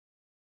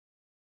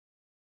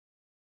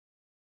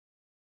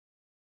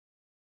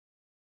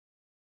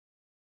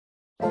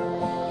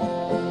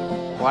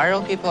Why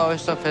are people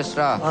always so pissed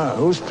off?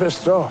 Who's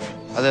pissed off?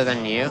 Other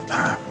than you?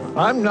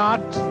 I'm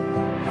not.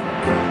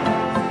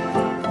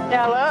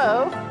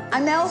 Hello?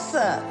 I'm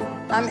Elsa.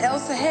 I'm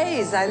Elsa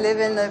Hayes. I live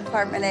in the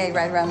apartment A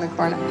right around the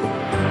corner.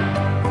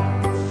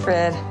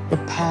 Fred, the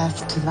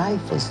path to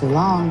life is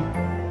long.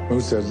 Who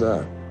said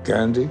that?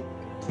 Gandhi?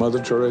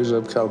 Mother Teresa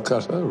of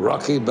Calcutta?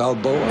 Rocky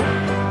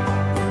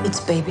Balboa? It's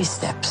baby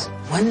steps,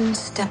 one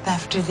step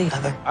after the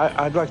other.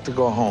 I'd like to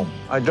go home.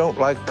 I don't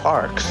like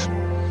parks.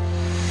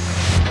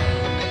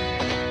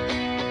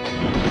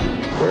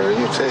 Where are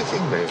you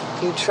taking me?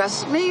 You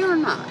trust me or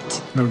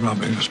not? Never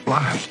rubbing a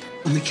splash.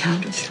 On the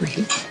count of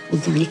 3, we're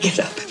going to get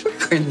up.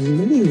 We're going to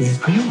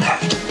leave. Are you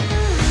mad?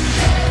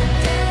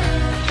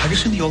 Have you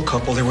seen the old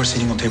couple? They were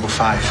sitting on table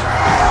 5.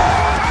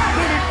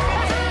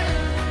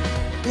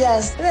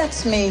 Yes,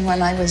 that's me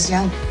when I was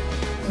young.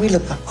 We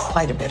look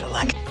quite a bit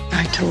alike.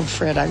 I told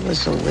Fred I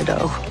was a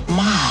widow.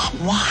 Mom,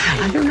 why?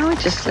 I don't know, it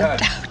just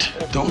slipped out.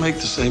 Don't make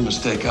the same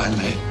mistake I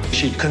made.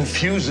 She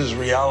confuses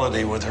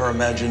reality with her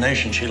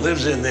imagination. She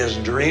lives in this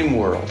dream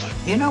world.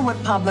 You know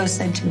what Pablo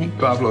said to me?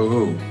 Pablo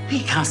who?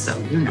 Picasso,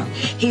 you know.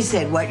 He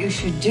said, what you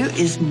should do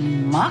is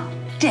mock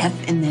death,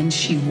 and then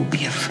she will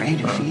be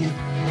afraid of you.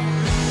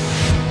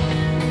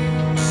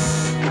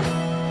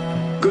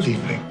 Good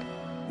evening.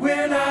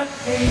 We're not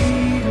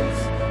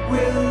haters,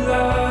 we're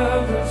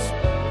lovers,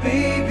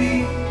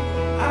 baby.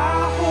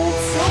 I hope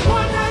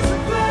someone has a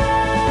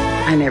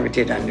plan. I never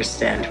did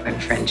understand when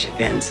friendship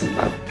ends and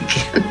love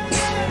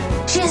begins.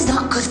 She is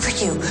not good for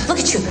you. Look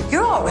at you.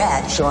 You're all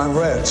red. So I'm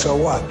red, so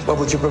what? What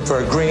would you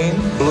prefer, green,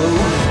 blue?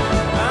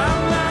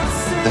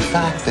 The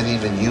fact that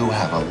even you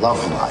have a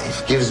love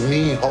life gives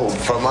me hope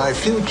for my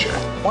future.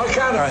 Why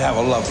can't I have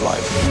a love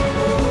life?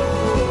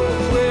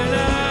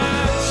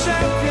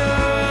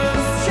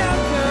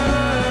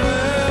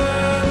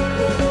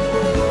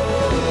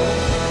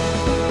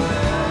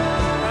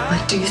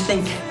 What do you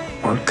think?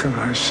 What can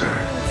I say?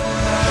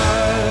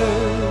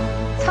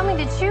 Tell me,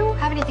 did you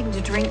have anything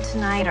to drink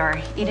tonight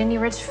or eat any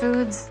rich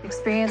foods?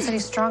 Experience any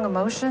strong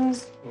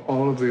emotions?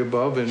 All of the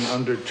above in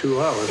under 2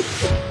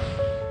 hours.